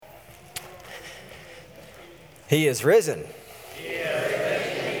He is risen.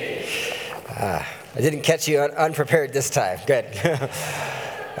 I didn't catch you unprepared this time. Good.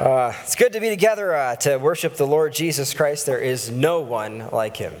 It's good to be together to worship the Lord Jesus Christ. There is no one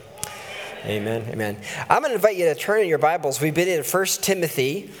like him. Amen. Amen. I'm going to invite you to turn in your Bibles. We've been in 1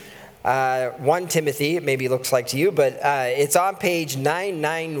 Timothy, 1 Timothy, it maybe looks like to you, but it's on page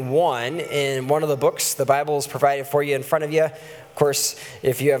 991 in one of the books. The Bible is provided for you in front of you. Of course,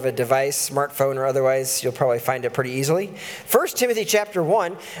 if you have a device, smartphone or otherwise, you'll probably find it pretty easily. 1 Timothy chapter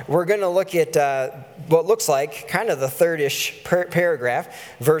 1, we're going to look at what looks like kind of the third-ish paragraph,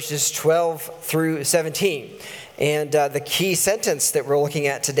 verses 12 through 17. And the key sentence that we're looking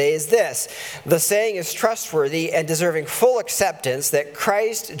at today is this: the saying is trustworthy and deserving full acceptance that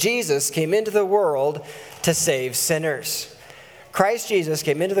Christ Jesus came into the world to save sinners. Christ Jesus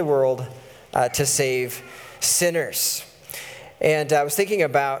came into the world to save sinners. And I was thinking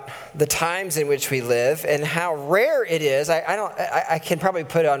about the times in which we live and how rare it is. I can probably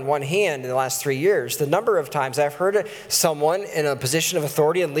put on one hand in the last 3 years the number of times I've heard someone in a position of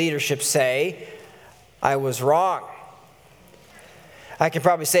authority and leadership say, "I was wrong." I can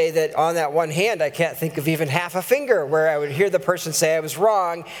probably say that on that one hand, I can't think of even half a finger where I would hear the person say I was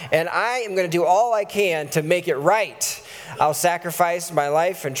wrong, and I am going to do all I can to make it right. I'll sacrifice my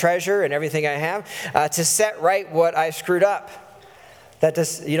life and treasure and everything I have to set right what I screwed up. That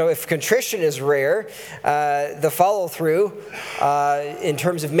does, if contrition is rare, the follow-through in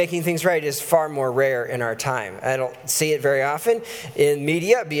terms of making things right is far more rare in our time. I don't see it very often in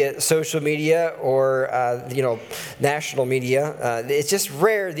media, be it social media or national media. It's just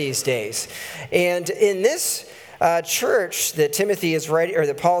rare these days. And in this church that Timothy is writing, or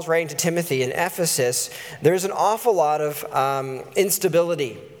that Paul's writing to Timothy in Ephesus, there's an awful lot of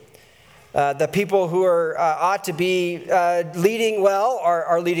instability. The people who ought to be leading well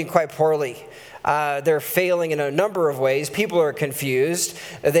are leading quite poorly. They're failing in a number of ways. People are confused.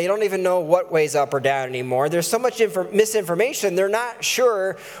 They don't even know what way's up or down anymore. There's so much misinformation, they're not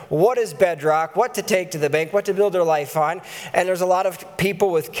sure what is bedrock, what to take to the bank, what to build their life on. And there's a lot of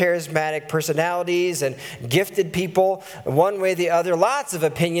people with charismatic personalities and gifted people, one way or the other, lots of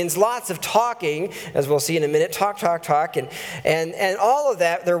opinions, lots of talking, as we'll see in a minute, talk. And all of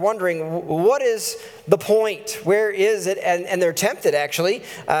that, they're wondering, what is the point? Where is it? And they're tempted, actually,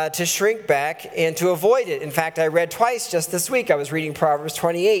 to shrink back and to avoid it. In fact, I read twice just this week. I was reading Proverbs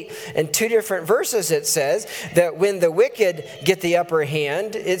 28. In 2 different verses, it says that when the wicked get the upper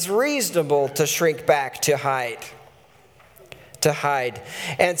hand, it's reasonable to shrink back, to hide.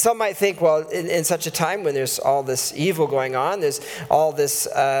 And some might think, well, in such a time when there's all this evil going on, there's all this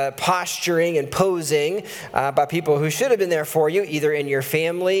posturing and posing by people who should have been there for you, either in your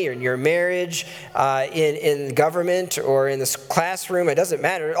family or in your marriage, in government or in this classroom, it doesn't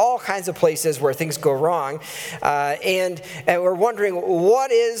matter, all kinds of places where things go wrong. And we're wondering, what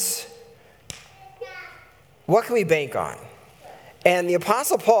can we bank on? And the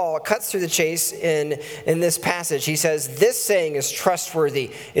Apostle Paul cuts through the chase in this passage. He says, this saying is trustworthy,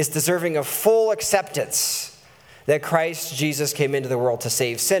 is deserving of full acceptance, that Christ Jesus came into the world to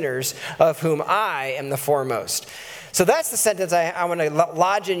save sinners, of whom I am the foremost. So that's the sentence I want to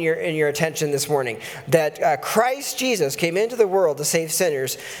lodge in your attention this morning, that Christ Jesus came into the world to save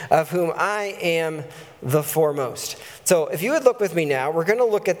sinners, of whom I am the foremost. So if you would look with me now, we're going to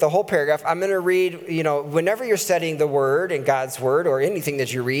look at the whole paragraph. I'm going to read, whenever you're studying the Word and God's Word, or anything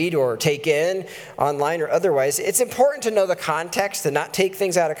that you read or take in online or otherwise, it's important to know the context and not take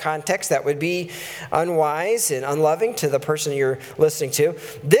things out of context. That would be unwise and unloving to the person you're listening to.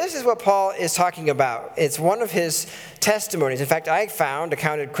 This is what Paul is talking about. It's one of his testimonies. In fact, I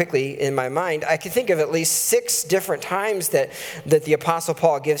counted quickly in my mind, I can think of at least 6 different times that the Apostle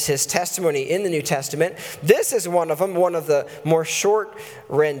Paul gives his testimony in the New Testament. This is one of them, one of the more short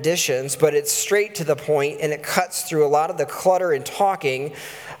renditions, but it's straight to the point, and it cuts through a lot of the clutter and talking,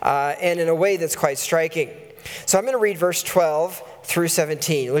 and in a way that's quite striking. So I'm going to read verse 12 through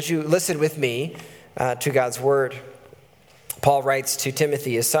 17. Would you listen with me to God's word? Paul writes to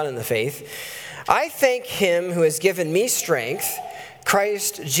Timothy, his son in the faith, I thank him who has given me strength,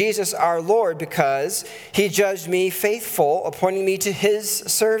 Christ Jesus our Lord, because he judged me faithful, appointing me to his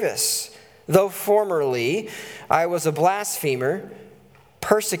service. Though formerly I was a blasphemer,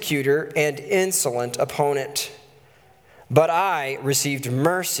 persecutor, and insolent opponent. But I received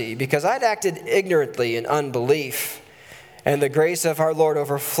mercy because I'd acted ignorantly in unbelief. And the grace of our Lord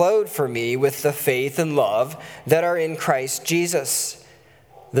overflowed for me with the faith and love that are in Christ Jesus.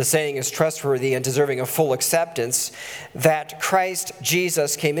 The saying is trustworthy and deserving of full acceptance, that Christ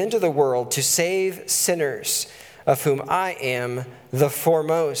Jesus came into the world to save sinners, of whom I am the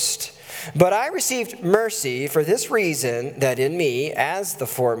foremost. But I received mercy for this reason, that in me, as the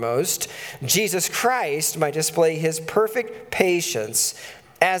foremost, Jesus Christ might display his perfect patience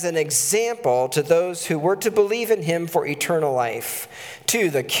as an example to those who were to believe in him for eternal life. To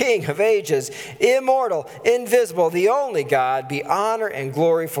the King of ages, immortal, invisible, the only God, be honor and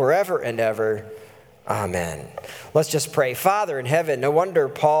glory forever and ever. Amen. Let's just pray. Father in heaven, no wonder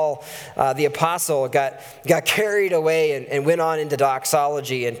Paul, the apostle, got carried away and went on into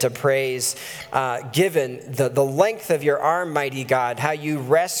doxology and to praise, given the length of your arm, mighty God, how you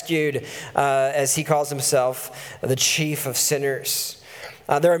rescued, as he calls himself, the chief of sinners.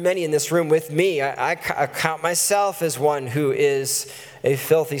 There are many in this room with me. I count myself as one who is a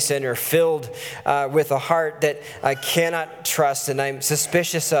filthy sinner, filled with a heart that I cannot trust and I'm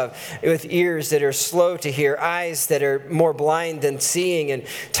suspicious of, with ears that are slow to hear, eyes that are more blind than seeing, and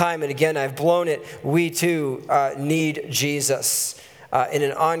time and again I've blown it. We too need Jesus in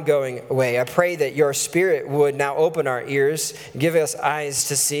an ongoing way. I pray that your Spirit would now open our ears, give us eyes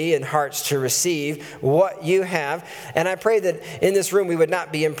to see and hearts to receive what you have. And I pray that in this room we would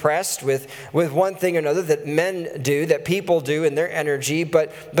not be impressed with one thing or another that men do, that people do in their energy,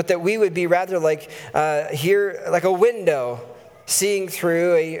 but that we would be rather like here, like a window, seeing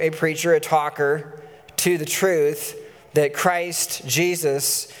through a preacher, a talker, to the truth that Christ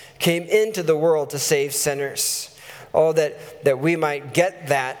Jesus came into the world to save sinners. Oh, that we might get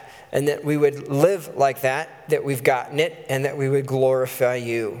that, and that we would live like that we've gotten it, and that we would glorify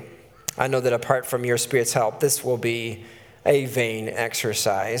you. I know that apart from your Spirit's help, this will be a vain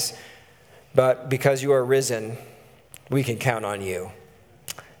exercise. But because you are risen, we can count on you.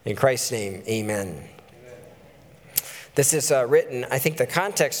 In Christ's name, amen. This is written, I think the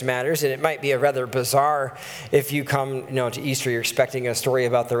context matters, and it might be a rather bizarre if you come to Easter, you're expecting a story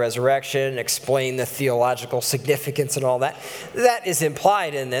about the resurrection, explain the theological significance and all that. That is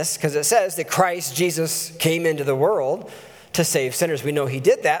implied in this, because it says that Christ Jesus came into the world to save sinners. We know he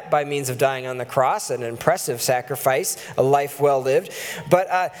did that by means of dying on the cross, an impressive sacrifice, a life well lived. But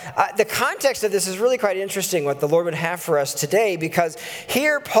the context of this is really quite interesting, what the Lord would have for us today, because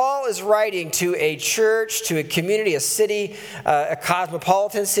here Paul is writing to a church, to a community, a city, a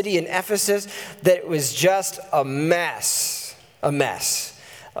cosmopolitan city in Ephesus that was just a mess.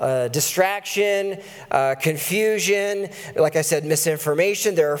 Distraction, confusion, like I said,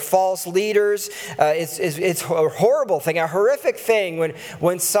 misinformation. There are false leaders. It's a horrible thing, a horrific thing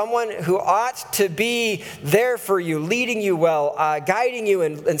when someone who ought to be there for you, leading you well, guiding you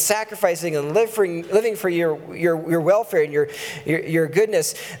and sacrificing and living for your welfare and your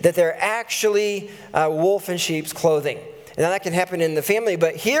goodness, that they're actually wolf in sheep's clothing. And that can happen in the family,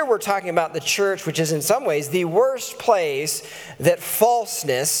 but here we're talking about the church, which is in some ways the worst place that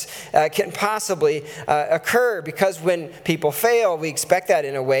falseness can possibly occur, because when people fail, we expect that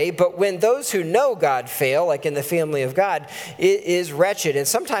in a way, but when those who know God fail, like in the family of God, it is wretched. And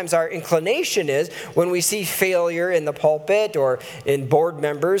sometimes our inclination is, when we see failure in the pulpit or in board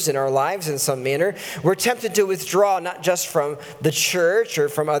members in our lives in some manner, we're tempted to withdraw not just from the church or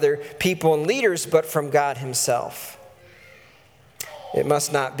from other people and leaders, but from God himself. It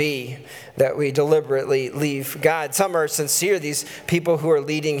must not be that we deliberately leave God. Some are sincere, these people who are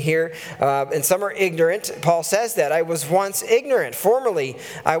leading here, and some are ignorant. Paul says that. I was once ignorant. Formerly,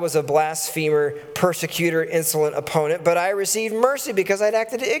 I was a blasphemer, persecutor, insolent opponent, but I received mercy because I'd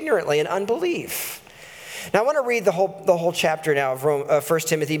acted ignorantly in unbelief. Now, I want to read the whole chapter now of 1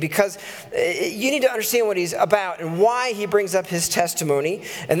 Timothy, because you need to understand what he's about and why he brings up his testimony.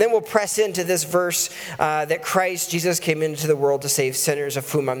 And then we'll press into this verse that Christ Jesus came into the world to save sinners, of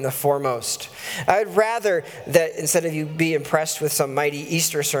whom I'm the foremost. I'd rather that instead of you be impressed with some mighty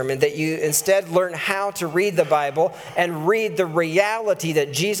Easter sermon, that you instead learn how to read the Bible and read the reality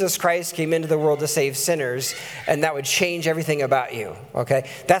that Jesus Christ came into the world to save sinners, and that would change everything about you. Okay?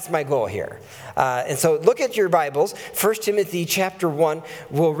 That's my goal here. And so look at your Bibles, 1 Timothy chapter 1.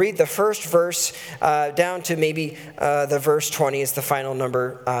 We'll read the first verse down to maybe the verse 20 is the final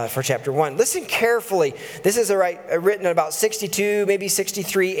number for chapter 1. Listen carefully. This is written in about 62, maybe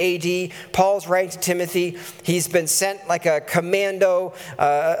 63 AD. Paul's writing to Timothy. He's been sent like a commando,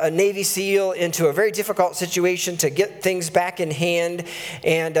 a Navy SEAL, into a very difficult situation to get things back in hand.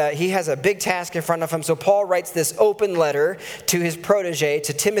 And he has a big task in front of him. So Paul writes this open letter to his protege,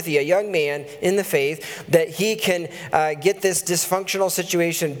 to Timothy, a young man in the faith, that he can get this dysfunctional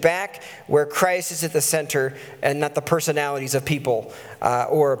situation back where Christ is at the center and not the personalities of people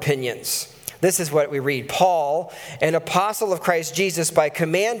or opinions. This is what we read. Paul, an apostle of Christ Jesus, by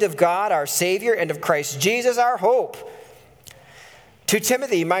command of God our Savior and of Christ Jesus our hope, To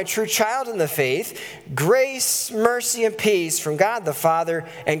Timothy, my true child in the faith, grace, mercy, and peace from God the Father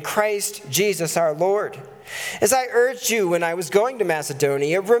and Christ Jesus our Lord. As I urged you when I was going to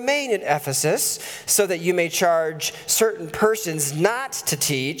Macedonia, remain in Ephesus, so that you may charge certain persons not to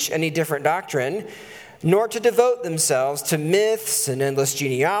teach any different doctrine, nor to devote themselves to myths and endless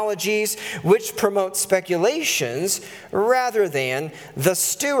genealogies, which promote speculations rather than the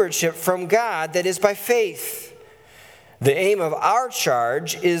stewardship from God that is by faith. The aim of our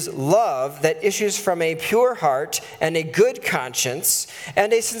charge is love that issues from a pure heart and a good conscience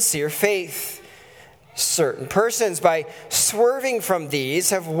and a sincere faith. Certain persons, by swerving from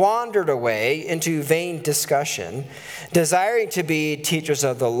these, have wandered away into vain discussion, desiring to be teachers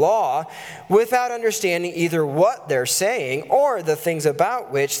of the law, without understanding either what they're saying or the things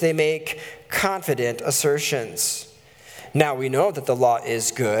about which they make confident assertions. Now we know that the law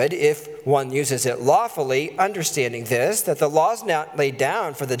is good if one uses it lawfully, understanding this, that the law is not laid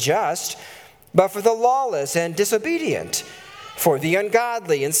down for the just, but for the lawless and disobedient, for the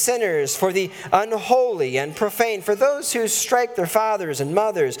ungodly and sinners, for the unholy and profane, for those who strike their fathers and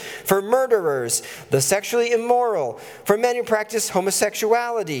mothers, for murderers, the sexually immoral, for men who practice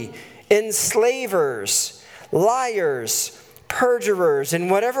homosexuality, enslavers, liars, perjurers,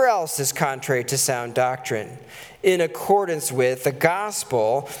 and whatever else is contrary to sound doctrine, in accordance with the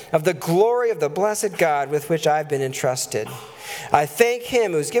gospel of the glory of the blessed God with which I've been entrusted. I thank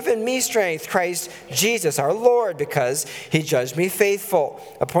him who's given me strength, Christ Jesus our Lord, because he judged me faithful,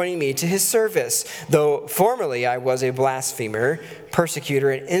 appointing me to his service. Though formerly I was a blasphemer,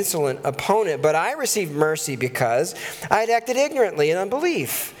 persecutor, and insolent opponent, but I received mercy because I had acted ignorantly in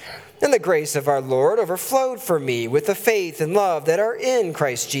unbelief. And the grace of our Lord overflowed for me with the faith and love that are in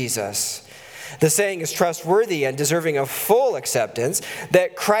Christ Jesus. The saying is trustworthy and deserving of full acceptance,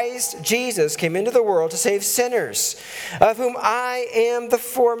 that Christ Jesus came into the world to save sinners, of whom I am the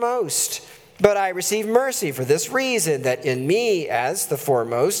foremost. But I received mercy for this reason, that in me, as the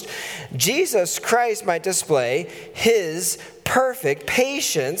foremost, Jesus Christ might display his perfect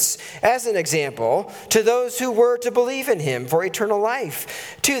patience as an example to those who were to believe in him for eternal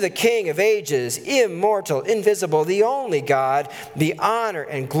life. To the King of ages, immortal, invisible, the only God, the honor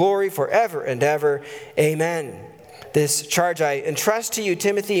and glory forever and ever. Amen. This charge I entrust to you,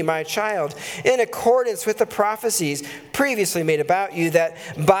 Timothy, my child, in accordance with the prophecies previously made about you, that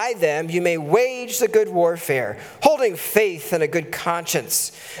by them you may wage the good warfare, holding faith and a good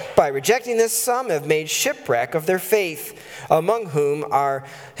conscience. By rejecting this, some have made shipwreck of their faith, among whom are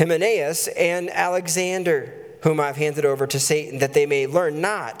Hymenaeus and Alexander, whom I've handed over to Satan, that they may learn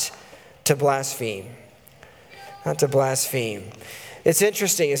not to blaspheme. Not to blaspheme. It's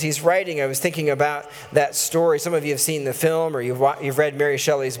interesting, as he's writing, I was thinking about that story. Some of you have seen the film, or you've read Mary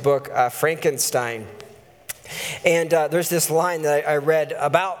Shelley's book, Frankenstein. And there's this line that I read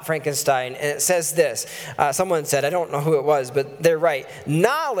about Frankenstein, and it says this. Someone said, I don't know who it was, but they're right.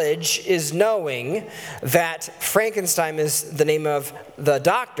 Knowledge is knowing that Frankenstein is the name of the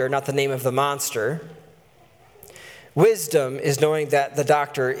doctor, not the name of the monster. Wisdom is knowing that the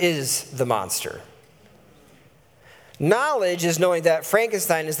doctor is the monster. Knowledge is knowing that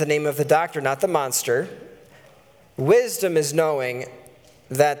Frankenstein is the name of the doctor, not the monster. Wisdom is knowing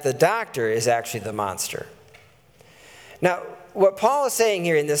that the doctor is actually the monster. Now, what Paul is saying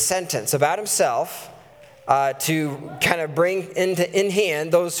here in this sentence about himself, to kind of bring in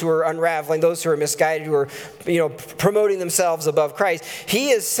hand those who are unraveling, those who are misguided, who are promoting themselves above Christ, he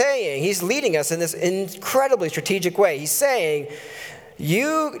is saying, he's leading us in this incredibly strategic way. He's saying,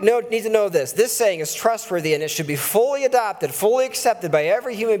 you need to know this. This saying is trustworthy, and it should be fully adopted, fully accepted by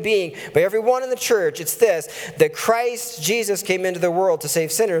every human being, by everyone in the church. It's this, that Christ Jesus came into the world to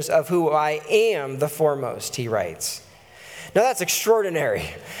save sinners, of who I am the foremost, he writes. Now that's extraordinary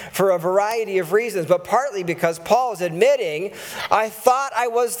for a variety of reasons, but partly because Paul is admitting, I thought I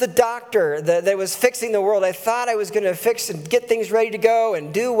was the doctor that was fixing the world. I thought I was going to fix and get things ready to go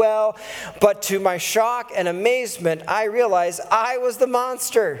and do well, but to my shock and amazement, I realized I was the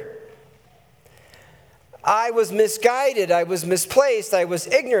monster. I was misguided, I was misplaced, I was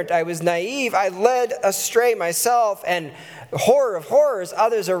ignorant, I was naive, I led astray myself, and horror of horrors,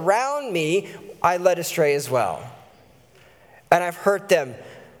 others around me, I led astray as well. And I've hurt them.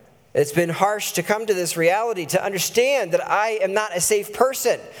 It's been harsh to come to this reality, to understand that I am not a safe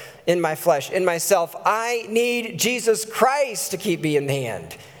person in my flesh, in myself. I need Jesus Christ to keep me in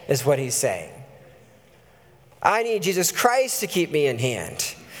hand, is what he's saying. I need Jesus Christ to keep me in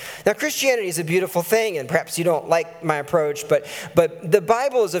hand. Now, Christianity is a beautiful thing, and perhaps you don't like my approach, but the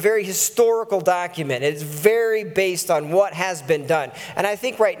Bible is a very historical document. It's very based on what has been done. And I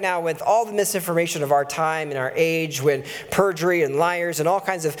think right now, with all the misinformation of our time and our age, when perjury and liars and all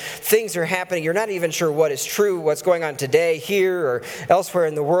kinds of things are happening, you're not even sure what is true, what's going on today, here or elsewhere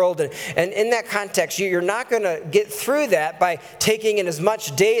in the world. And in that context, you're not going to get through that by taking in as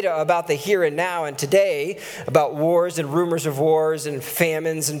much data about the here and now and today, about wars and rumors of wars and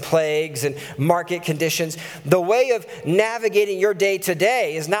famines and plagues and market conditions. The way of navigating your day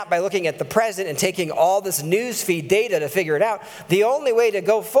today is not by looking at the present and taking all this newsfeed data to figure it out. The only way to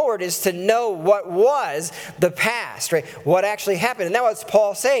go forward is to know what was the past, right? What actually happened. And that's what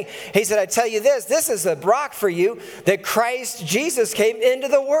Paul's saying. He said, I tell you this is a rock for you, that Christ Jesus came into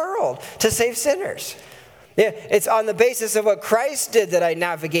the world to save sinners. Yeah, it's on the basis of what Christ did that I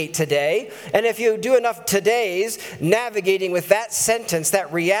navigate today. And if you do enough todays navigating with that sentence,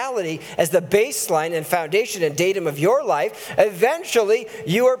 that reality as the baseline and foundation and datum of your life, eventually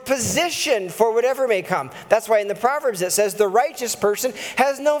you are positioned for whatever may come. That's why in the Proverbs it says the righteous person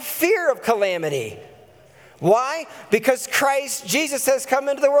has no fear of calamity. Why? Because Christ Jesus has come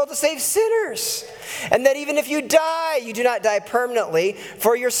into the world to save sinners. And that even if you die, you do not die permanently,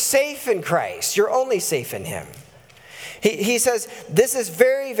 for you're safe in Christ. You're only safe in Him. He says, this is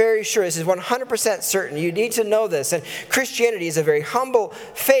very, very sure. This is 100% certain. You need to know this. And Christianity is a very humble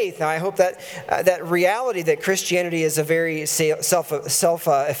faith. Now, I hope that that reality that Christianity is a very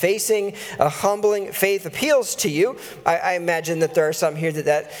self-effacing, humbling faith appeals to you. I imagine that there are some here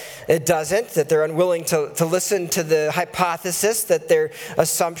that it doesn't, that they're unwilling to listen to the hypothesis, that their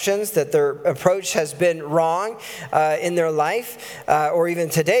assumptions, that their approach has been wrong in their life, or even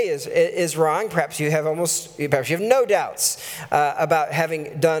today is wrong. Perhaps you have no doubt about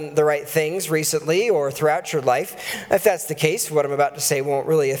having done the right things recently or throughout your life. If that's the case, what I'm about to say won't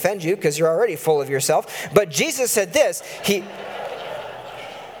really offend you because you're already full of yourself. But Jesus said this. You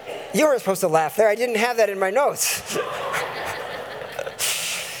weren't supposed to laugh there. I didn't have that in my notes.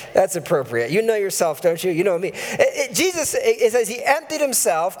 That's appropriate. You know yourself, don't you? You know me. Jesus, it says he emptied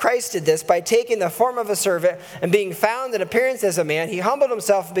himself. Christ did this by taking the form of a servant and being found in appearance as a man. He humbled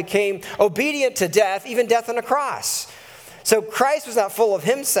himself and became obedient to death, even death on a cross. So Christ was not full of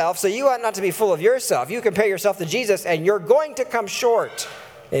himself, so you ought not to be full of yourself. You compare yourself to Jesus, and you're going to come short.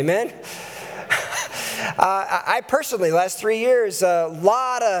 Amen? I personally, last 3 years, a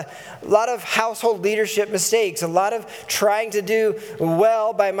lot of household leadership mistakes, a lot of trying to do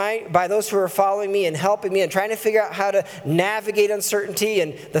well by those who are following me and helping me and trying to figure out how to navigate uncertainty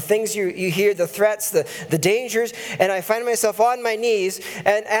and the things you hear, the threats, the dangers. And I find myself on my knees,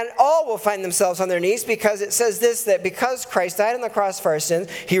 and all will find themselves on their knees because it says this, that because Christ died on the cross for our sins,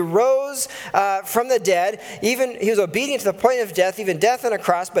 he rose from the dead, even he was obedient to the point of death, even death on a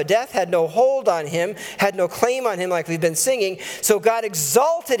cross, but death had no hold on him, had no claim on him like we've been singing. So God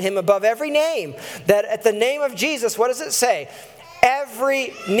exalted him above every name, that at the name of Jesus, what does it say?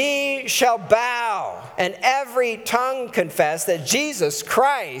 Every knee shall bow and every tongue confess that Jesus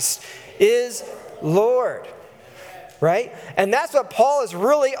Christ is Lord. Right? And that's what Paul is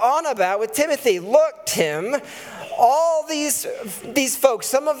really on about with Timothy. Look, Tim, all these folks,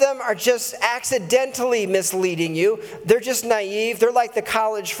 some of them are just accidentally misleading you. They're just naive. They're like the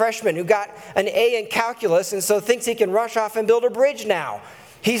college freshman who got an A in calculus and so thinks he can rush off and build a bridge now.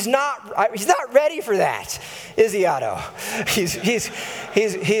 He's not ready for that, is he, Otto? He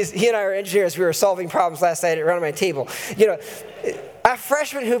and I are engineers. We were solving problems last night around my table. You know, a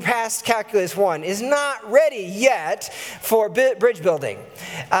freshman who passed Calculus 1 is not ready yet for bridge building.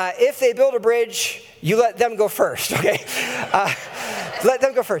 If they build a bridge, you let them go first, okay? Let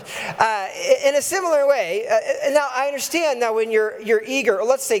them go first. In a similar way, now I understand now when you're eager,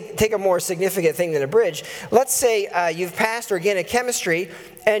 let's say take a more significant thing than a bridge. Let's say you've passed organic chemistry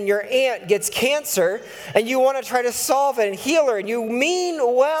and your aunt gets cancer and you want to try to solve it and heal her and you mean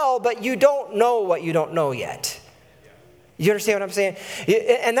well, but you don't know what you don't know yet. You understand what I'm saying?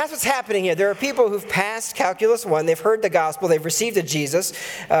 And that's what's happening here. There are people who've passed Calculus 1. They've heard the gospel. They've received a Jesus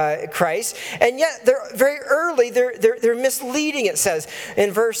Christ. And yet, they're very early. They're misleading, it says,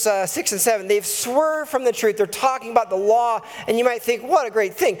 in verse 6 and 7. They've swerved from the truth. They're talking about the law. And you might think, what a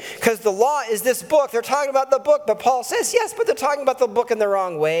great thing. Because the law is this book. They're talking about the book. But Paul says, yes, but they're talking about the book in the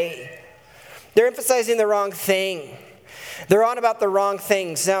wrong way. They're emphasizing the wrong thing. They're on about the wrong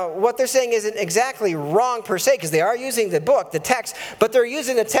things. Now, what they're saying isn't exactly wrong per se, because they are using the book, the text, but they're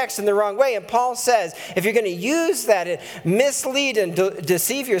using the text in the wrong way. And Paul says, if you're going to use that and mislead and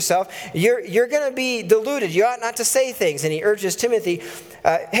deceive yourself, you're going to be deluded. You ought not to say things. And he urges Timothy,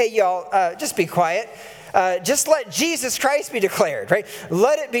 hey, y'all, just be quiet. just let Jesus Christ be declared, right?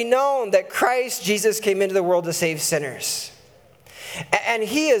 Let it be known that Christ Jesus came into the world to save sinners. And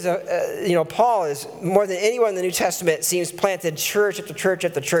he is Paul is more than anyone in the New Testament, it seems, planted church after church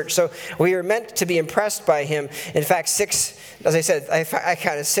after church. So we are meant to be impressed by him. In fact, as I said, I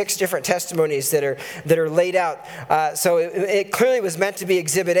counted 6 different testimonies that are laid out. So it clearly was meant to be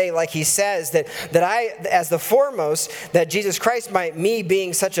Exhibit A, like he says, that I, as the foremost, that Jesus Christ might, me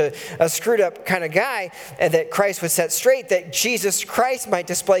being such a screwed up kind of guy, that Christ would set straight, that Jesus Christ might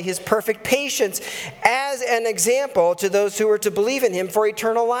display his perfect patience as an example to those who were to believe in him for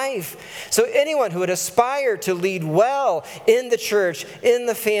eternal life. So anyone who would aspire to lead well in the church, in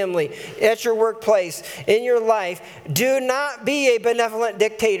the family, at your workplace, in your life, do not be a benevolent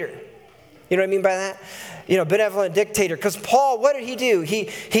dictator. You know what I mean by that? Benevolent dictator. Because Paul, what did he do?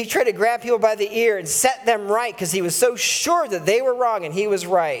 He tried to grab people by the ear and set them right because he was so sure that they were wrong and he was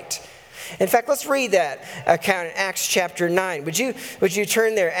right. In fact, let's read that account in Acts chapter 9. Would you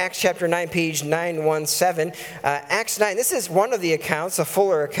turn there, Acts chapter 9, page 917. Acts 9, this is one of the accounts, a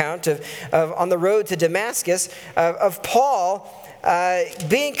fuller account of on the road to Damascus, of Paul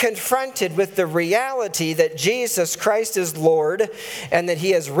being confronted with the reality that Jesus Christ is Lord and that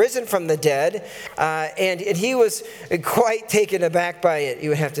he has risen from the dead. And he was quite taken aback by it, you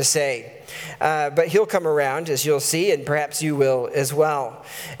would have to say. But he'll come around, as you'll see, and perhaps you will as well.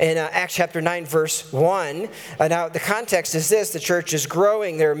 In Acts chapter 9, verse 1, now the context is this: the church is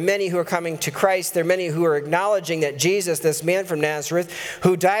growing. There are many who are coming to Christ. There are many who are acknowledging that Jesus, this man from Nazareth,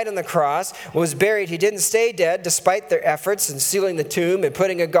 who died on the cross, was buried. He didn't stay dead despite their efforts in sealing the tomb and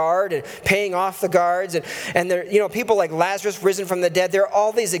putting a guard and paying off the guards. And there, people like Lazarus risen from the dead. There are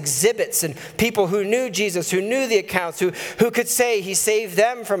all these exhibits and people who knew Jesus, who knew the accounts, who could say he saved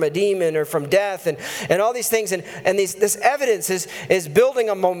them from a demon or from death and all these things. And this evidence is building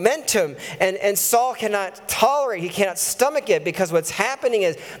a momentum. And Saul cannot tolerate, he cannot stomach it, because what's happening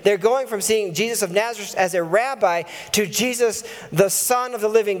is they're going from seeing Jesus of Nazareth as a rabbi to Jesus, the Son of the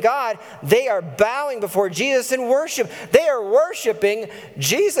living God. They are bowing before Jesus in worship. They are worshiping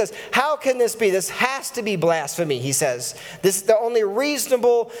Jesus. How can this be? This has to be blasphemy, he says. This is the only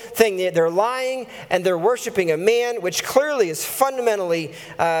reasonable thing. They're lying and they're worshiping a man, which clearly is fundamentally,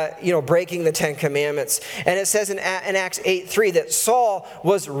 breaking the 10 Commandments. And it says in Acts 8:3 that Saul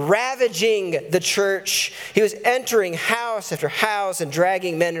was ravaging the church. He was entering house after house and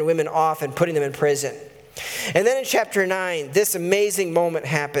dragging men and women off and putting them in prison. And then in chapter 9, this amazing moment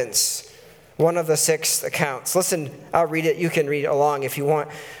happens. One of the 6 accounts. Listen, I'll read it. You can read along if you want.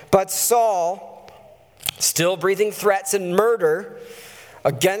 But Saul, still breathing threats and murder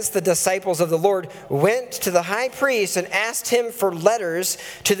against the disciples of the Lord, went to the high priest and asked him for letters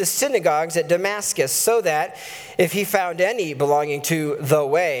to the synagogues at Damascus, so that if he found any belonging to the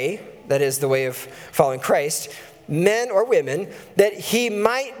way, that is the way of following Christ, men or women, that he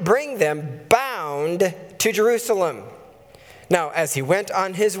might bring them bound to Jerusalem. Now, as he went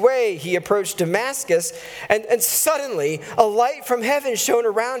on his way, he approached Damascus, and suddenly a light from heaven shone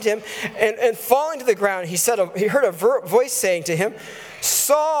around him, and falling to the ground, he heard a voice saying to him,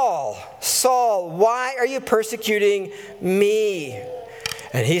 "Saul, Saul, why are you persecuting me?"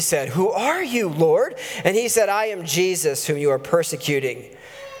 And he said, "Who are you, Lord?" And he said, "I am Jesus, whom you are persecuting.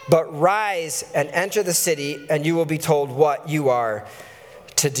 But rise and enter the city, and you will be told what you are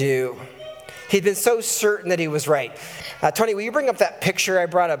to do." He'd been so certain that he was right. Tony, will you bring up that picture? I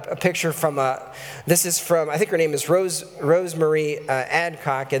brought a picture from, this is from, I think her name is Rosemary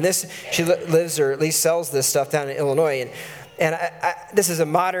Adcock, and she lives, or at least sells this stuff down in Illinois. And this is a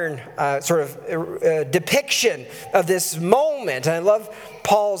modern sort of depiction of this moment. And I love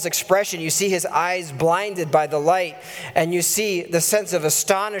Paul's expression. You see his eyes blinded by the light, and you see the sense of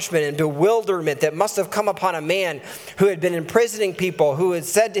astonishment and bewilderment that must have come upon a man who had been imprisoning people, who had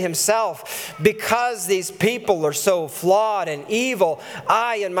said to himself, "Because these people are so flawed and evil,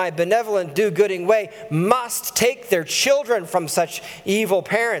 I, in my benevolent do-gooding way, must take their children from such evil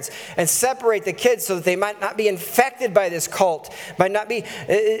parents and separate the kids so that they might not be infected by this cult, might not be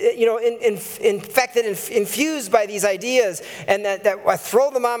infected and infused by these ideas, and that throw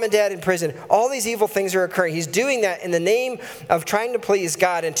the mom and dad in prison." All these evil things are occurring. He's doing that in the name of trying to please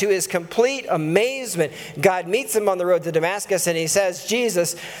God. And to his complete amazement, God meets him on the road to Damascus, and he says,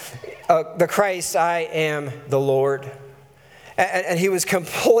 "Jesus, the Christ, I am the Lord." And he was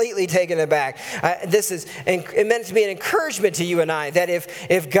completely taken aback. This is meant to be an encouragement to you and I, that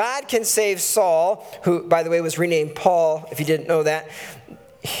if God can save Saul, who, by the way, was renamed Paul, if you didn't know that,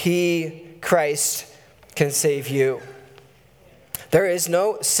 Christ, can save you. There is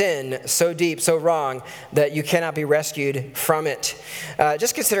no sin so deep, so wrong, that you cannot be rescued from it.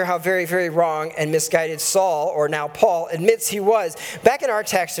 Just consider how very, very wrong and misguided Saul, or now Paul, admits he was. Back in our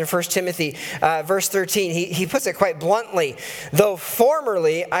text in 1 Timothy verse 13, he puts it quite bluntly. Though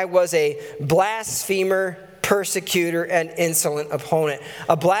formerly I was a blasphemer, persecutor, and insolent opponent.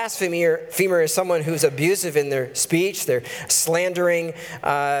 A blasphemer is someone who's abusive in their speech. They're slandering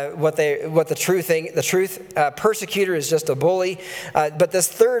what the truth thing. The truth. Persecutor is just a bully. But this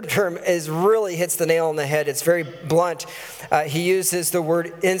third term really hits the nail on the head. It's very blunt. He uses the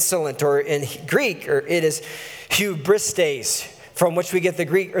word insolent, or in Greek, or it is hubristes, from which we get the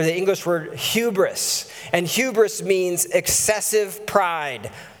Greek or the English word hubris. And hubris means excessive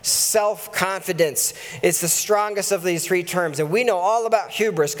pride, self-confidence. It's the strongest of these three terms. And we know all about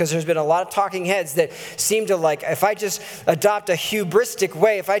hubris because there's been a lot of talking heads that seem to like, if I just adopt a hubristic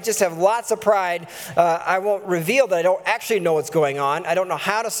way, if I just have lots of pride, I won't reveal that I don't actually know what's going on. I don't know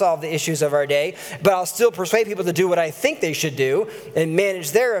how to solve the issues of our day, but I'll still persuade people to do what I think they should do and manage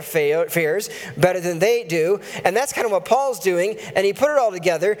their affairs better than they do. And that's kind of what Paul's doing. And he put it all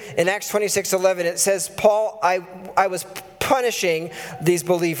together in Acts 26:11. It says, Paul, I was punishing these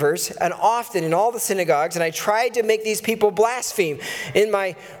believers, and often in all the synagogues, and I tried to make these people blaspheme. In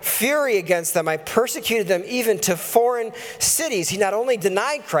my fury against them, I persecuted them even to foreign cities. He not only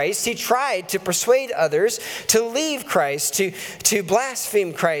denied Christ, he tried to persuade others to leave Christ, to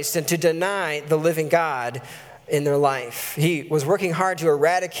blaspheme Christ, and to deny the living God in their life. He was working hard to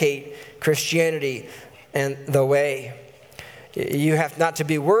eradicate Christianity and the way. You have not to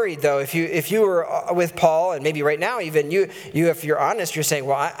be worried, though. If you were with Paul, and maybe right now even, you if you're honest, you're saying,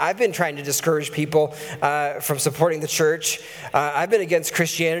 well, I've been trying to discourage people from supporting the church. I've been against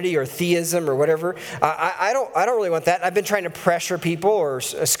Christianity or theism or whatever. I don't really want that. I've been trying to pressure people or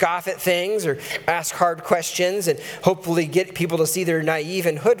scoff at things or ask hard questions and hopefully get people to see they're naive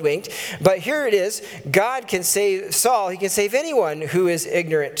and hoodwinked. But here it is. God can save Saul. He can save anyone who is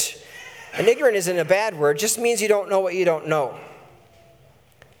ignorant. And ignorant isn't a bad word. It just means you don't know what you don't know.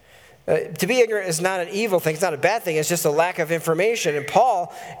 To be ignorant is not an evil thing. It's not a bad thing. It's just a lack of information. And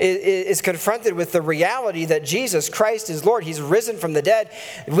Paul is confronted with the reality that Jesus Christ is Lord. He's risen from the dead.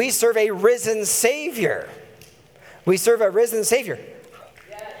 We serve a risen Savior. We serve a risen Savior.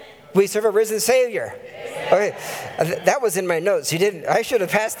 We serve a risen Savior. Okay, that was in my notes. You didn't. I should have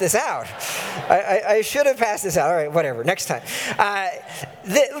passed this out. I should have passed this out. All right, whatever. Next time.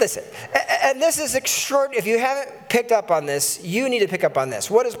 Listen, and this is extraordinary. If you haven't picked up on this, you need to pick up on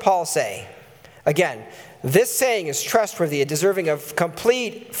this. What does Paul say? Again, this saying is trustworthy and deserving of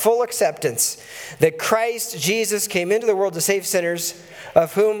complete, full acceptance, that Christ Jesus came into the world to save sinners,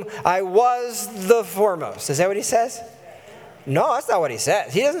 of whom I was the foremost. Is that what he says? No, that's not what he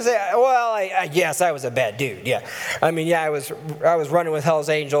says. He doesn't say, well, yes, I was a bad dude. Yeah. I mean, yeah, I was running with Hell's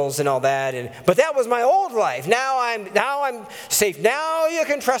Angels and all that. But that was my old life. Now I'm safe. Now you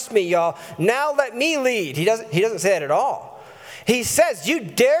can trust me, y'all. Now let me lead. He doesn't say that at all. He says, you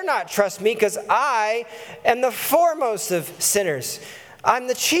dare not trust me because I am the foremost of sinners. I'm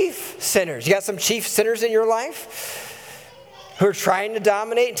the chief sinners. You got some chief sinners in your life who are trying to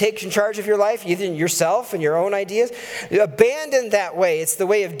dominate and take charge of your life, either yourself and your own ideas? Abandon that way. It's the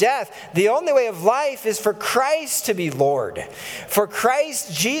way of death. The only way of life is for Christ to be Lord. For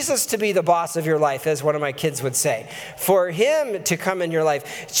Christ Jesus to be the boss of your life, as one of my kids would say. For him to come in your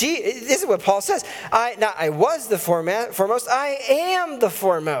life. This is what Paul says. I was the foremost. I am the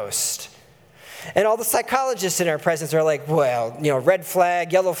foremost. And all the psychologists in our presence are like, well, red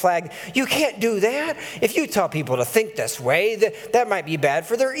flag, yellow flag. You can't do that. If you tell people to think this way, that might be bad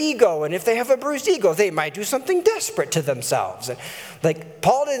for their ego. And if they have a bruised ego, they might do something desperate to themselves. Like,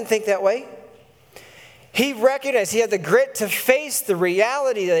 Paul didn't think that way. He recognized, he had the grit to face the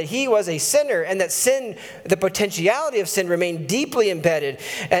reality that he was a sinner and that sin, the potentiality of sin, remained deeply embedded.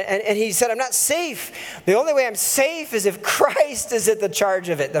 And he said, I'm not safe. The only way I'm safe is if Christ is at the charge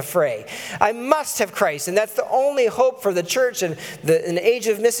of it, the fray. I must have Christ. And that's the only hope for the church in an age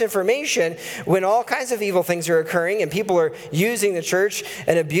of misinformation, when all kinds of evil things are occurring and people are using the church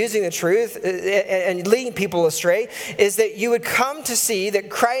and abusing the truth and leading people astray, is that you would come to see that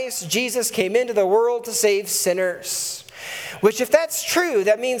Christ Jesus came into the world to save sinners. Which, if that's true,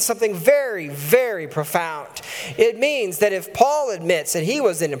 that means something very, very profound. It means that if Paul admits that he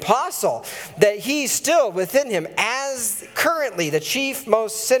was an apostle, that he's still within him as currently the chief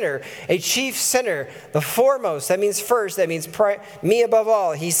most sinner, a chief sinner, the foremost, that means first, that means me above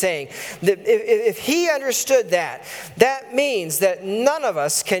all, he's saying. That if he understood that, that means that none of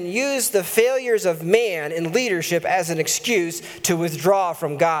us can use the failures of man in leadership as an excuse to withdraw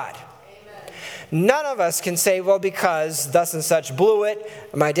from God. None of us can say, well, because thus and such blew it,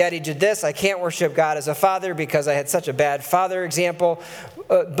 my daddy did this, I can't worship God as a father because I had such a bad father example.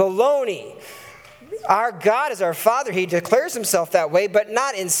 Baloney. Our God is our Father. He declares himself that way, but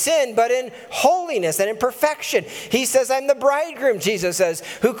not in sin, but in holiness and in perfection. He says, I'm the bridegroom, Jesus says,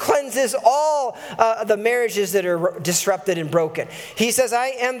 who cleanses all the marriages that are disrupted and broken. He says, I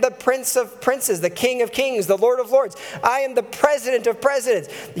am the Prince of princes, the King of kings, the Lord of lords. I am the President of presidents.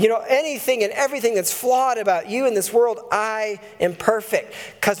 Anything and everything that's flawed about you in this world, I am perfect.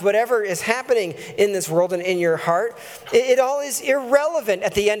 Because whatever is happening in this world and in your heart, it all is irrelevant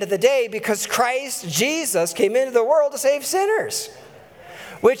at the end of the day, because Christ Jesus came into the world to save sinners,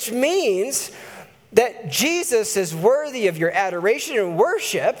 which means that Jesus is worthy of your adoration and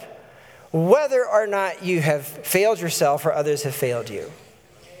worship, whether or not you have failed yourself or others have failed you.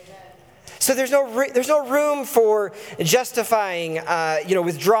 So there's no room for justifying,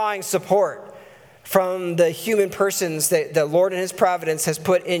 withdrawing support from the human persons that the Lord in his providence has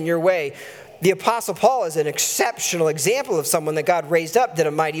put in your way. The Apostle Paul is an exceptional example of someone that God raised up, did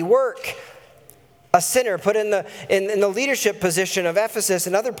a mighty work. A sinner put in the leadership position of Ephesus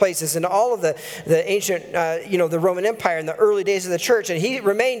and other places and all of the ancient, the Roman Empire in the early days of the church. And he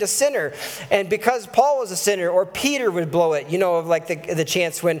remained a sinner. And because Paul was a sinner, or Peter would blow it, of like the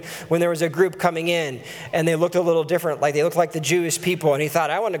chance when there was a group coming in and they looked a little different, like they looked like the Jewish people. And he thought,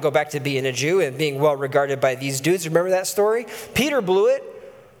 I want to go back to being a Jew and being well regarded by these dudes. Remember that story? Peter blew it.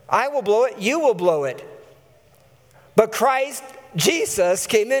 I will blow it. You will blow it. But Jesus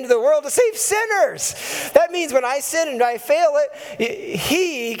came into the world to save sinners. That means when I sin and I fail it,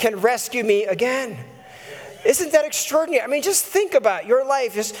 he can rescue me again. Isn't that extraordinary? I mean, just think about your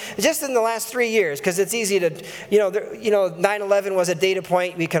life just in the last 3 years, because it's easy to, 9/11 was a data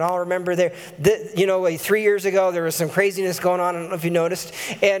point we can all remember there. 3 years ago, there was some craziness going on. I don't know if you noticed.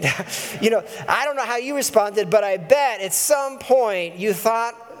 And, I don't know how you responded, but I bet at some point you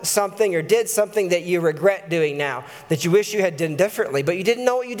thought something or did something that you regret doing now, that you wish you had done differently, but you didn't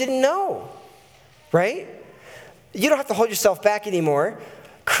know what you didn't know, right? You don't have to hold yourself back anymore.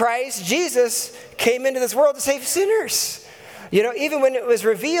 Christ Jesus came into this world to save sinners. Even when it was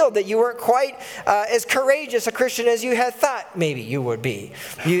revealed that you weren't quite as courageous a Christian as you had thought maybe you would be.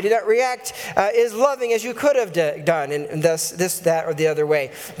 You did not react as loving as you could have done, and thus this, that, or the other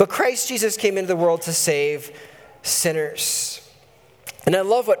way. But Christ Jesus came into the world to save sinners. And I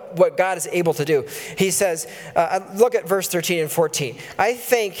love what God is able to do. He says, look at verse 13 and 14. I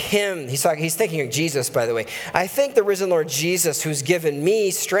thank him, he's thinking of Jesus, by the way. I thank the risen Lord Jesus, who's given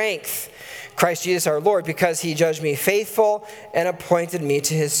me strength, Christ Jesus our Lord, because he judged me faithful and appointed me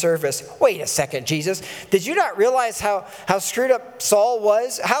to his service. Wait a second, Jesus. Did you not realize how screwed up Saul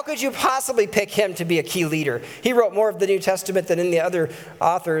was? How could you possibly pick him to be a key leader? He wrote more of the New Testament than any other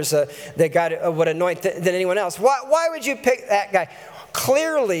authors that God would anoint than anyone else. Why would you pick that guy?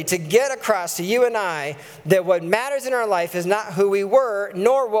 Clearly, to get across to you and I that what matters in our life is not who we were,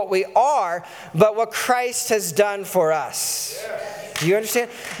 nor what we are, but what Christ has done for us. Do you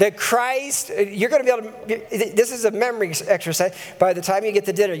understand? That Christ, you're going to be able to, this is a memory exercise. By the time you get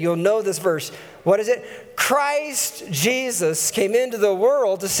to dinner, you'll know this verse. What is it? Christ Jesus came into the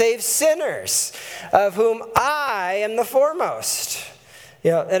world to save sinners, of whom I am the foremost.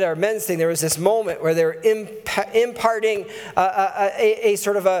 At our men's thing, there was this moment where they were imparting a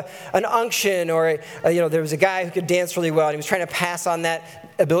sort of an unction, or there was a guy who could dance really well, and he was trying to pass on that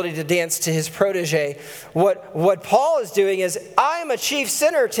ability to dance to his protege. What Paul is doing is, I'm a chief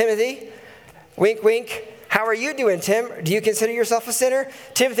sinner, Timothy. Wink, wink. How are you doing, Tim? Do you consider yourself a sinner?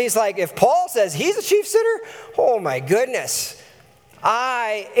 Timothy's like, if Paul says he's a chief sinner, oh my goodness,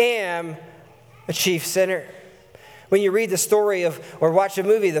 I am a chief sinner. When you read the story or watch a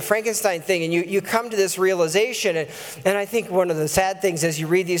movie, the Frankenstein thing, and you come to this realization, and I think one of the sad things is you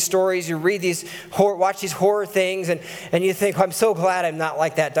read these stories, watch these horror things, and you think, I'm so glad I'm not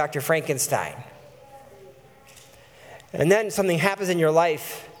like that Dr. Frankenstein. And then something happens in your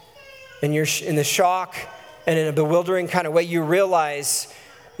life, and you're in the shock and in a bewildering kind of way, you realize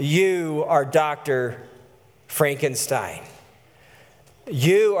you are Dr. Frankenstein.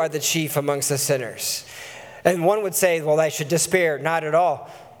 You are the chief amongst the sinners. And one would say, well, I should despair. Not at all,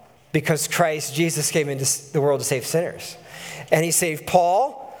 because Christ Jesus came into the world to save sinners. And he saved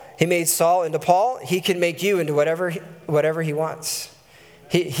Paul. He made Saul into Paul. He can make you into whatever he wants.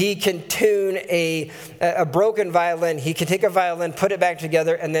 He can tune a broken violin. He can take a violin, put it back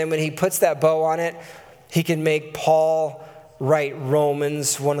together, and then when he puts that bow on it, he can make Paul write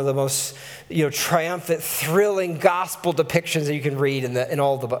Romans, one of the most triumphant, thrilling gospel depictions that you can read in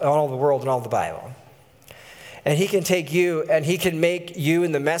all the world and all the Bible. And he can take you and he can make you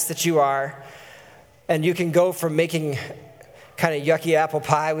in the mess that you are and you can go from making kind of yucky apple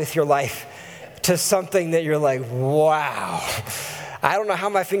pie with your life to something that you're like, wow. I don't know how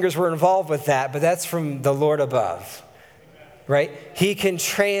my fingers were involved with that, but that's from the Lord above, right? He can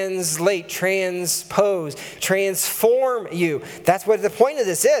translate, transpose, transform you. That's what the point of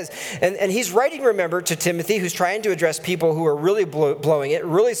this is. And he's writing, remember, to Timothy, who's trying to address people who are really blowing it,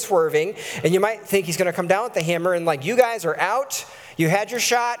 really swerving. And you might think he's going to come down with the hammer and like, you guys are out. You had your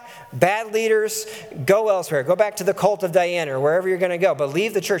shot. Bad leaders, go elsewhere. Go back to the cult of Diana or wherever you're going to go. But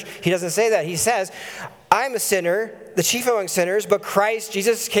leave the church. He doesn't say that. He says, I'm a sinner, the chief among sinners, but Christ,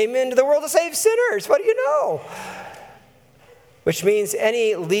 Jesus, came into the world to save sinners. What do you know? Which means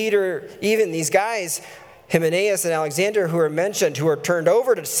any leader, even these guys, Hymenaeus and Alexander, who are mentioned, who are turned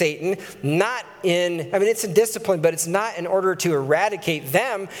over to Satan, it's in discipline, but it's not in order to eradicate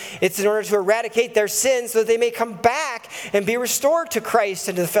them. It's in order to eradicate their sins so that they may come back and be restored to Christ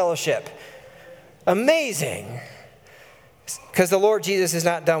and to the fellowship. Amazing. Because the Lord Jesus is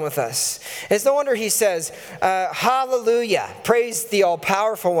not done with us. It's no wonder he says, hallelujah, praise the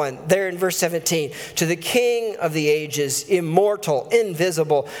all-powerful one. There in verse 17, to the King of the ages, immortal,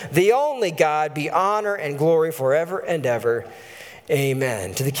 invisible, the only God, be honor and glory forever and ever.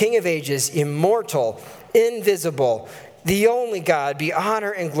 Amen. To the King of ages, immortal, invisible, the only God, be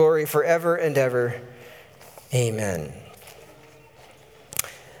honor and glory forever and ever. Amen.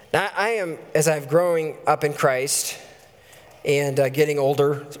 Now, I am, as I've growing up in Christ, and getting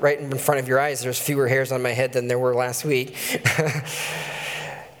older, right in front of your eyes, there's fewer hairs on my head than there were last week.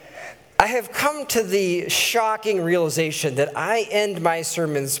 I have come to the shocking realization that I end my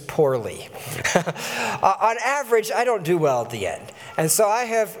sermons poorly. On average, I don't do well at the end. And so I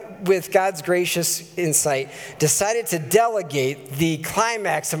have, with God's gracious insight, decided to delegate the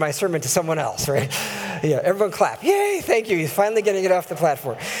climax of my sermon to someone else, right? Yeah, everyone clap. Yay, thank you. He's finally getting it off the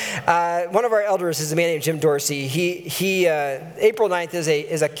platform. One of our elders is a man named Jim Dorsey. April 9th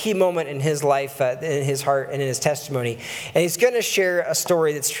is a key moment in his life, in his heart, and in his testimony. And he's going to share a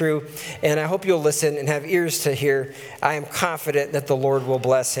story that's true, and I hope you'll listen and have ears to hear. I am confident that the Lord will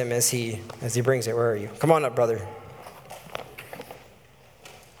bless him as he brings it. Where are you? Come on up, brother.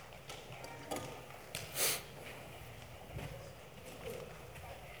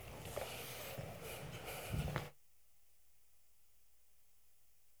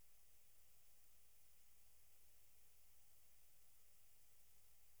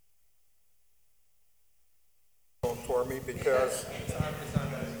 For me because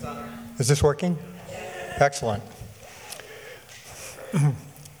is this working? Excellent.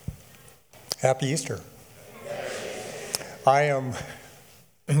 Happy Easter. I am,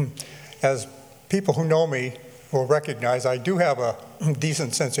 as people who know me will recognize, I do have a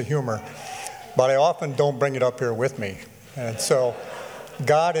decent sense of humor, but I often don't bring it up here with me. And so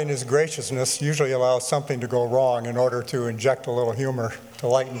God in his graciousness usually allows something to go wrong in order to inject a little humor to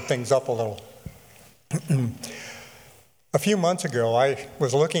lighten things up a little. A few months ago, I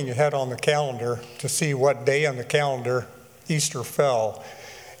was looking ahead on the calendar to see what day on the calendar Easter fell.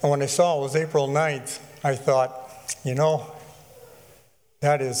 And when I saw it was April 9th, I thought,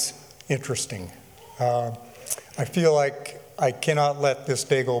 that is interesting. I feel like I cannot let this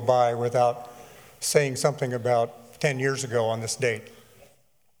day go by without saying something about 10 years ago on this date.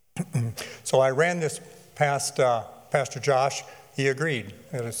 So I ran this past Pastor Josh. He agreed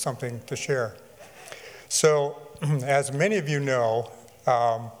that it's something to share. So, as many of you know,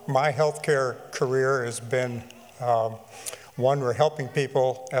 my healthcare career has been one where helping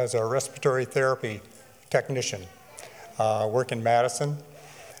people as a respiratory therapy technician. Work in Madison.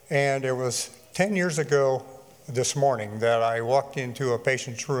 And it was 10 years ago this morning that I walked into a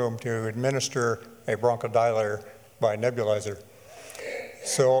patient's room to administer a bronchodilator by nebulizer.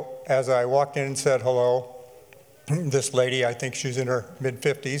 So as I walked in and said hello, this lady, I think she's in her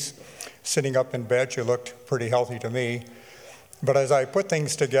mid-50s, sitting up in bed. She looked pretty healthy to me. But as I put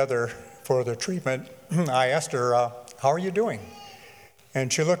things together for the treatment, I asked her, how are you doing?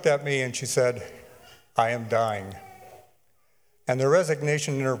 And she looked at me and she said, I am dying. And the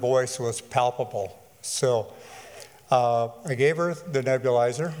resignation in her voice was palpable. So I gave her the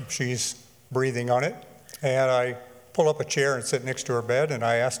nebulizer. She's breathing on it. And I pull up a chair and sit next to her bed, and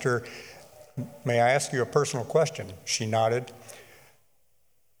I asked her, may I ask you a personal question? She nodded.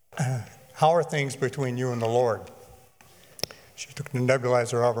 How are things between you and the Lord? She took the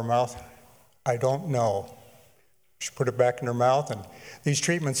nebulizer out of her mouth. I don't know. She put it back in her mouth, and these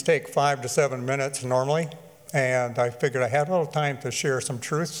treatments take 5 to 7 minutes normally, and I figured I had a little time to share some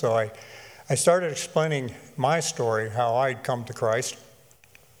truth, so I started explaining my story, how I'd come to Christ,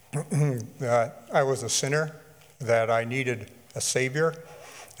 that I was a sinner, that I needed a Savior.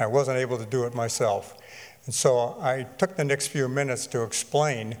 I wasn't able to do it myself. And so I took the next few minutes to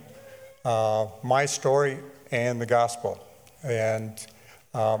explain my story and the gospel. And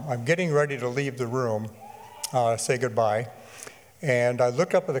I'm getting ready to leave the room, say goodbye. And I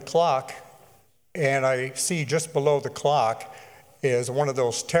look up at the clock, and I see just below the clock is one of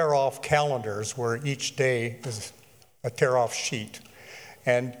those tear-off calendars where each day is a tear-off sheet.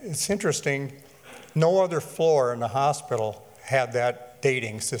 And it's interesting, no other floor in the hospital had that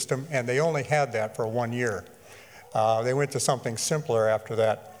dating system, and they only had that for 1 year. They went to something simpler after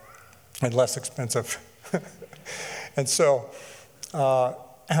that and less expensive. And so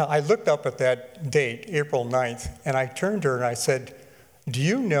I looked up at that date, April 9th, and I turned to her and I said, do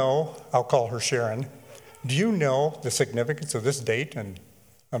you know, I'll call her Sharon, do you know the significance of this date in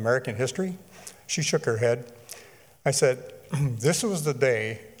American history? She shook her head. I said, this was the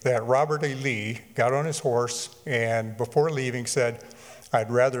day that Robert E. Lee got on his horse and before leaving said, I'd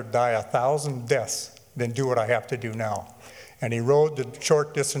rather die 1,000 deaths than do what I have to do now. And he rode the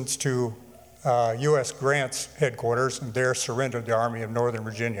short distance to U.S. Grant's headquarters and there surrendered the Army of Northern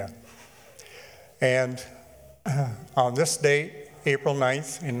Virginia. And on this date, April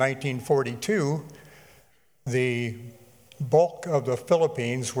 9th in 1942, the bulk of the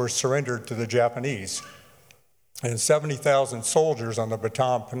Philippines were surrendered to the Japanese. And 70,000 soldiers on the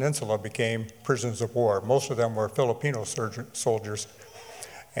Bataan Peninsula became prisoners of war. Most of them were Filipino soldiers.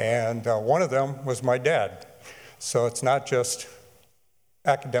 And one of them was my dad. So it's not just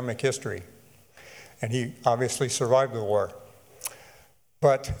academic history. And he obviously survived the war.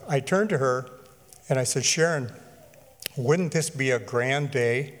 But I turned to her and I said, Sharon, wouldn't this be a grand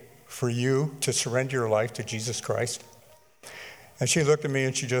day for you to surrender your life to Jesus Christ? And she looked at me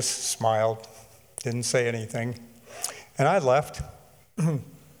and she just smiled, didn't say anything. And I left.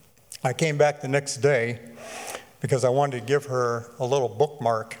 I came back the next day because I wanted to give her a little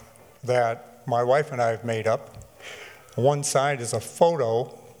bookmark that my wife and I have made up. One side is a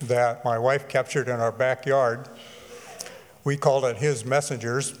photo that my wife captured in our backyard. We called it His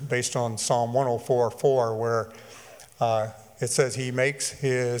Messengers, based on Psalm 104:4, where it says he makes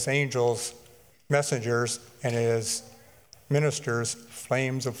his angels messengers and his ministers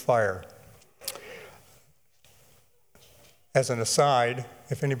flames of fire. As an aside,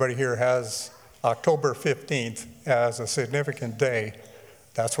 if anybody here has October 15th as a significant day,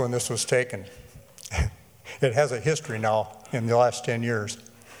 that's when this was taken. It has a history now in the last 10 years.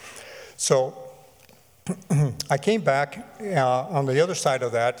 So I came back. On the other side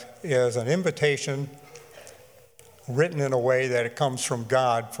of that is an invitation written in a way that it comes from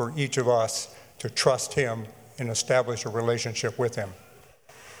God for each of us to trust Him and establish a relationship with Him.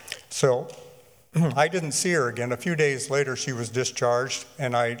 So I didn't see her again. A few days later, she was discharged,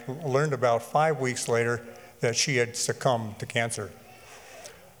 and I learned about 5 weeks later that she had succumbed to cancer.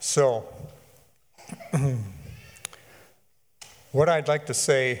 So what I'd like to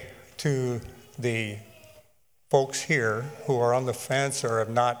say to the folks here who are on the fence or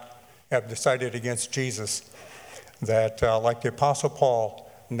have decided against Jesus, that like the Apostle Paul,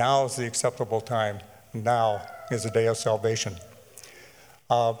 now is the acceptable time. Now is the day of salvation.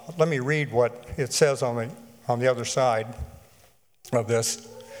 Let me read what it says on the other side of this.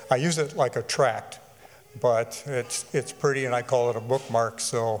 I use it like a tract, but it's pretty, and I call it a bookmark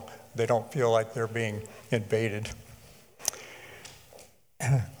so they don't feel like they're being invaded.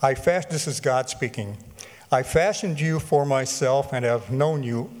 This is God speaking. I fashioned you for myself and have known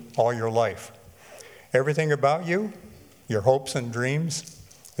you all your life. Everything about you, your hopes and dreams,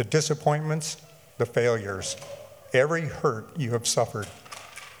 the disappointments, the failures, every hurt you have suffered,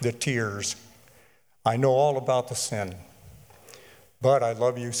 the tears. I know all about the sin, but I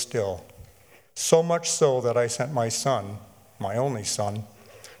love you still. So much so that I sent my son, my only son,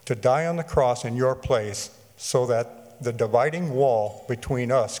 to die on the cross in your place so that the dividing wall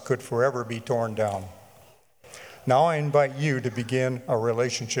between us could forever be torn down. Now I invite you to begin a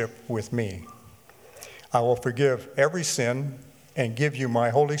relationship with me. I will forgive every sin and give you my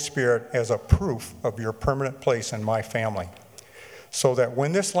Holy Spirit as a proof of your permanent place in my family, so that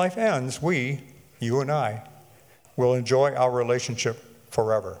when this life ends, we, you and I, will enjoy our relationship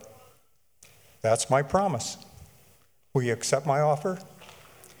forever. That's my promise. Will you accept my offer?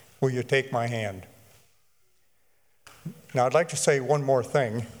 Will you take my hand? Now, I'd like to say one more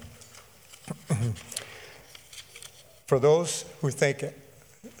thing. For those who think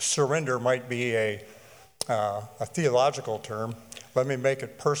surrender might be a theological term, let me make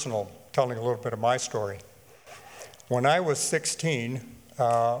it personal, telling a little bit of my story. When I was 16,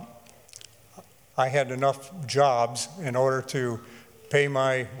 I had enough jobs in order to pay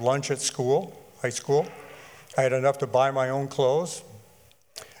my lunch at school, high school. I had enough to buy my own clothes.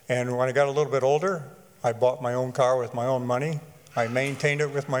 And when I got a little bit older, I bought my own car with my own money. I maintained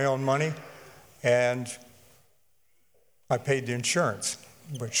it with my own money. And I paid the insurance,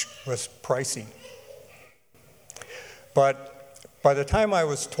 which was pricey. But by the time I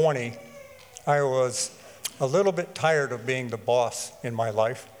was 20, I was a little bit tired of being the boss in my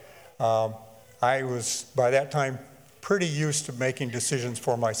life. I was, by that time, pretty used to making decisions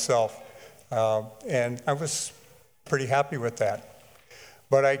for myself, and I was pretty happy with that.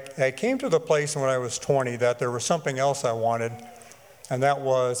 But I came to the place when I was 20 that there was something else I wanted, and that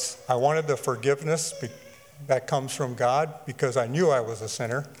was I wanted the forgiveness that comes from God because I knew I was a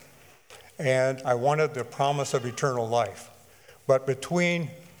sinner, and I wanted the promise of eternal life. But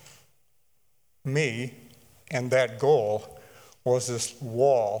between me and that goal was this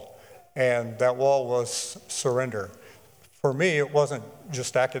wall, and that wall was surrender. For me, it wasn't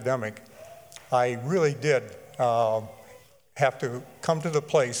just academic. I really did have to come to the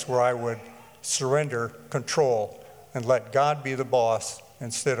place where I would surrender control and let God be the boss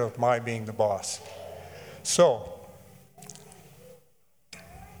instead of my being the boss. So,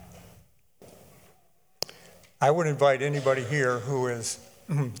 I would invite anybody here who is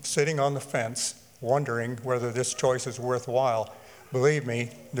sitting on the fence wondering whether this choice is worthwhile. Believe me,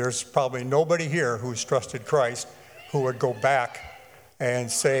 there's probably nobody here who's trusted Christ who would go back and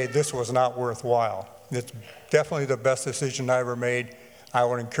say this was not worthwhile. It's definitely the best decision I ever made. I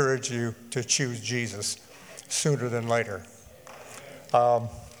would encourage you to choose Jesus sooner than later.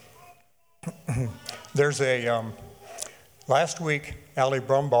 There's last week, Ali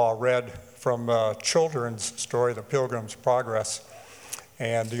Brumbaugh read from a children's story, The Pilgrim's Progress,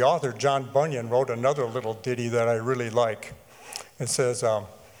 and the author, John Bunyan, wrote another little ditty that I really like. It says,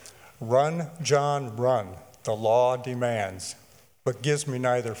 "Run, John, run, the law demands, but gives me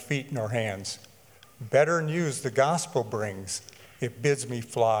neither feet nor hands. Better news the gospel brings, it bids me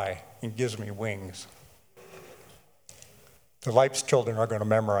fly and gives me wings." The Lipes children are going to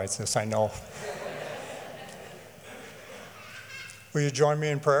memorize this, I know. Will you join me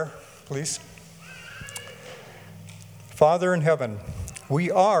in prayer, please? Father in heaven, we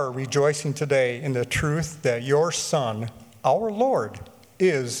are rejoicing today in the truth that your Son, our Lord,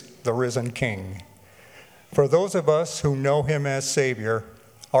 is the risen King. For those of us who know him as Savior,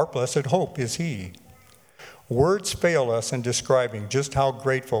 our blessed hope is he. Words fail us in describing just how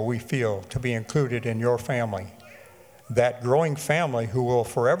grateful we feel to be included in your family, that growing family who will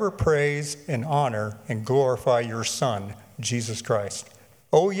forever praise and honor and glorify your Son, Jesus Christ.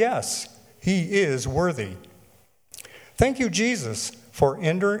 Oh yes, he is worthy. Thank you, Jesus, for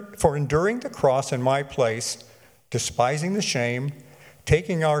enduring the cross in my place, despising the shame,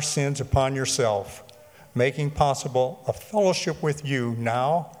 taking our sins upon yourself, making possible a fellowship with you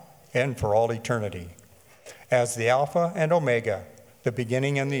now and for all eternity. As the Alpha and Omega, the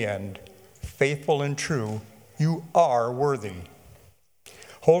beginning and the end, faithful and true, you are worthy.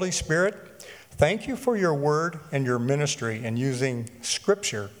 Holy Spirit, thank you for your word and your ministry in using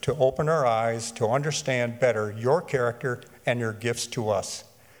Scripture to open our eyes to understand better your character and your gifts to us.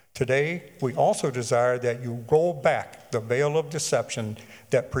 Today, we also desire that you roll back the veil of deception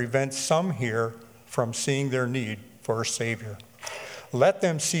that prevents some here from seeing their need for a Savior. Let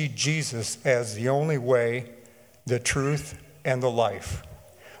them see Jesus as the only way, the truth, and the life.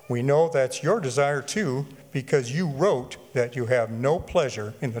 We know that's your desire too, because you wrote that you have no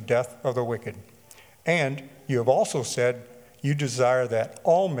pleasure in the death of the wicked. And you have also said you desire that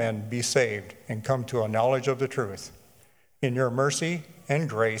all men be saved and come to a knowledge of the truth. In your mercy and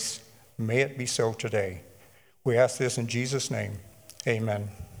grace, may it be so today. We ask this in Jesus' name. Amen.